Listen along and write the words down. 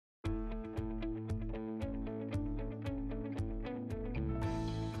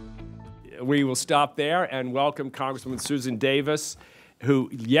we will stop there and welcome Congresswoman Susan Davis, who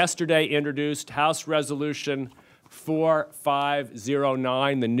yesterday introduced House Resolution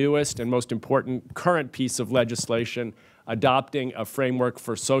 4509, the newest and most important current piece of legislation adopting a framework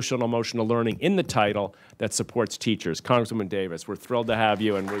for social and emotional learning in the title that supports teachers. Congresswoman Davis, we're thrilled to have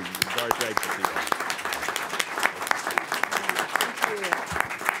you, and we're very grateful to you.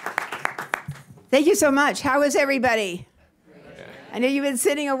 Thank you so much. How is everybody? I know you've been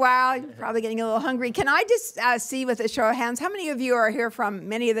sitting a while. You're probably getting a little hungry. Can I just see with a show of hands, how many of you are here from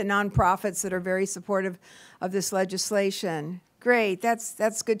many of the nonprofits that are very supportive of this legislation? Great.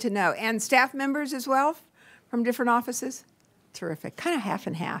 That's good to know. And staff members as well from different offices? Terrific. Kind of half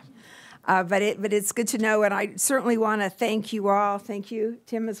and half. But it's good to know, and I certainly want to thank you all. Thank you,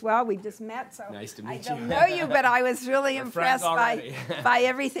 Tim, as well. We just met, so nice to meet I don't know you, but I was really impressed by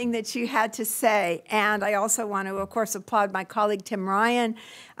everything that you had to say. And I also want to, of course, applaud my colleague, Tim Ryan,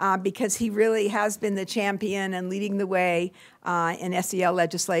 because he really has been the champion and leading the way in SEL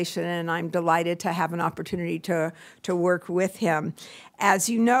legislation, and I'm delighted to have an opportunity to work with him. As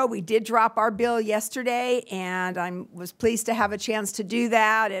you know, we did drop our bill yesterday, and I was pleased to have a chance to do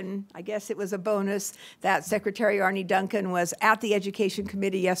that, and I guess it was a bonus that Secretary Arne Duncan was at the Education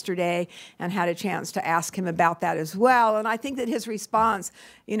Committee yesterday and had a chance to ask him about that as well. And I think that his response,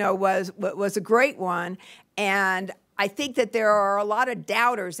 was a great one, and I think that there are a lot of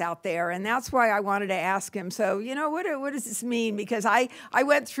doubters out there, and that's why I wanted to ask him. So, what does this mean? Because I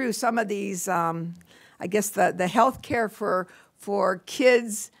went through some of these, I guess the health care for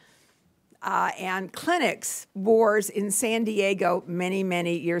kids and clinics boards in San Diego many,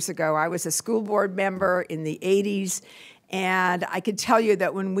 many years ago. I was a school board member in the 80s, and I could tell you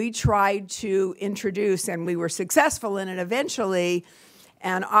that when we tried to introduce, and we were successful in it eventually,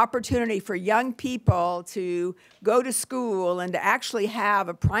 an opportunity for young people to go to school and to actually have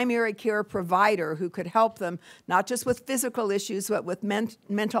a primary care provider who could help them, not just with physical issues, but with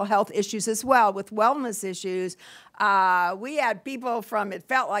mental health issues as well, with wellness issues. We had people from, it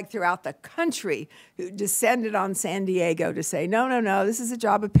felt like throughout the country, who descended on San Diego to say, no, this is a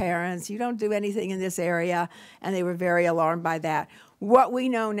job of parents. You don't do anything in this area. And they were very alarmed by that. What we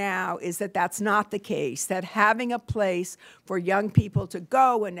know now is that that's not the case, that having a place for young people to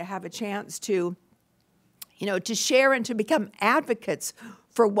go and to have a chance to, to share and to become advocates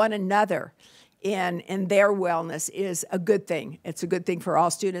for one another in their wellness is a good thing. It's a good thing for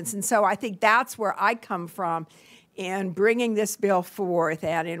all students. And so I think that's where I come from in bringing this bill forth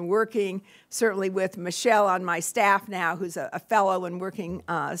and in working certainly with Michelle on my staff now, who's a fellow and working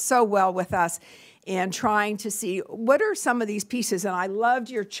so well with us, and trying to see what are some of these pieces. And I loved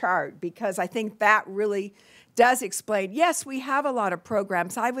your chart because I think that really does explain, yes, we have a lot of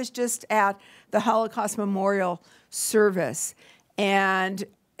programs. I was just at the Holocaust Memorial Service, and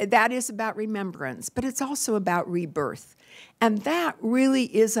that is about remembrance, but it's also about rebirth. And that really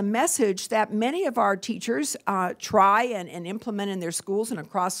is a message that many of our teachers try and implement in their schools and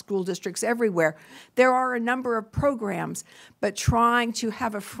across school districts everywhere. There are a number of programs, but trying to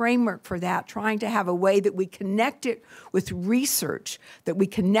have a framework for that, trying to have a way that we connect it with research, that we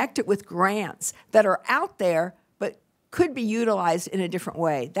connect it with grants that are out there, but could be utilized in a different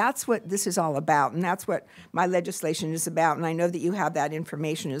way. That's what this is all about, and that's what my legislation is about, and I know that you have that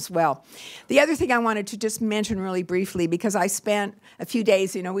information as well. The other thing I wanted to just mention really briefly, because I spent a few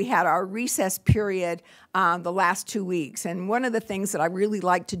days, we had our recess period the last 2 weeks, and one of the things that I really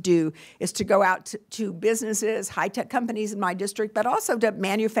like to do is to go out to businesses, high-tech companies in my district, but also to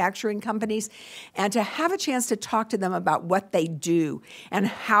manufacturing companies, and to have a chance to talk to them about what they do and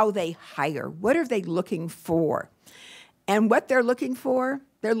how they hire. What are they looking for? And what they're looking for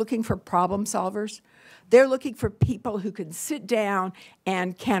problem solvers. They're looking for people who can sit down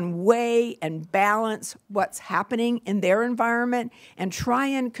and can weigh and balance what's happening in their environment and try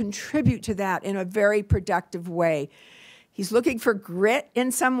and contribute to that in a very productive way. He's looking for grit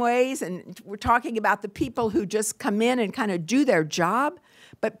in some ways, and we're talking about the people who just come in and kind of do their job,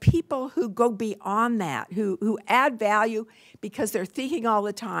 but people who go beyond that, who add value because they're thinking all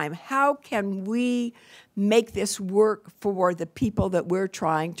the time, how can we make this work for the people that we're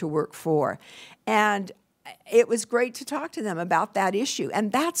trying to work for? And it was great to talk to them about that issue.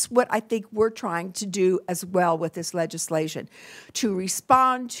 And that's what I think we're trying to do as well with this legislation, to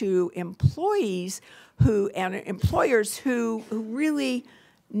respond to employees and employers who really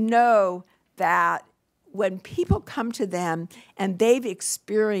know that when people come to them and they've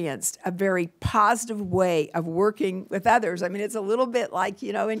experienced a very positive way of working with others, I mean, it's a little bit like,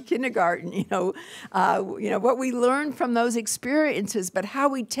 in kindergarten, what we learn from those experiences, but how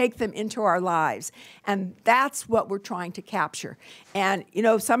we take them into our lives. And that's what we're trying to capture. And,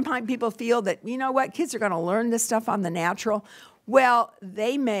 sometimes people feel that, kids are going to learn this stuff on the natural. Well,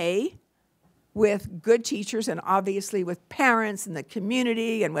 they may, with good teachers and obviously with parents and the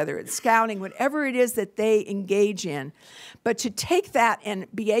community and whether it's scouting, whatever it is that they engage in. But to take that and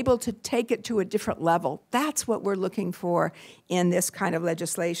be able to take it to a different level, that's what we're looking for in this kind of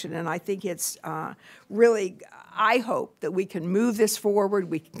legislation. And I think it's really, I hope that we can move this forward,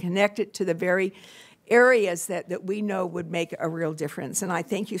 we can connect it to the very areas that we know would make a real difference. And I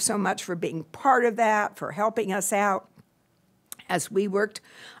thank you so much for being part of that, for helping us out as we worked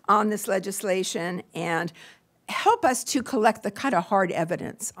on this legislation, and help us to collect the kind of hard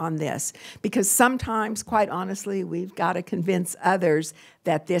evidence on this. Because sometimes, quite honestly, we've got to convince others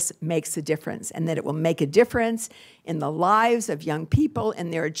that this makes a difference and that it will make a difference in the lives of young people,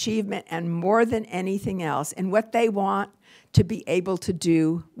 in their achievement, and more than anything else, in what they want to be able to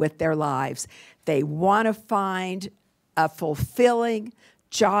do with their lives. They want to find a fulfilling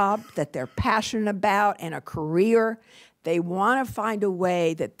job that they're passionate about and a career. They want to find a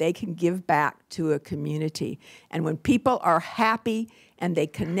way that they can give back to a community. And when people are happy and they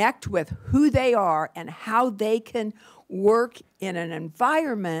connect with who they are and how they can work in an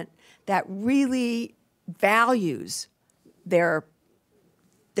environment that really values their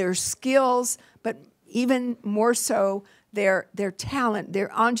skills, but even more so their talent,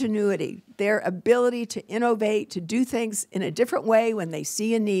 their ingenuity, their ability to innovate, to do things in a different way when they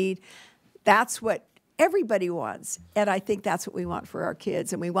see a need, that's what everybody wants, and I think that's what we want for our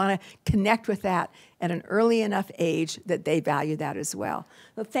kids, and we want to connect with that at an early enough age that they value that as well.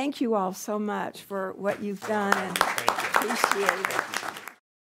 Well, thank you all so much for what you've done, and appreciate it.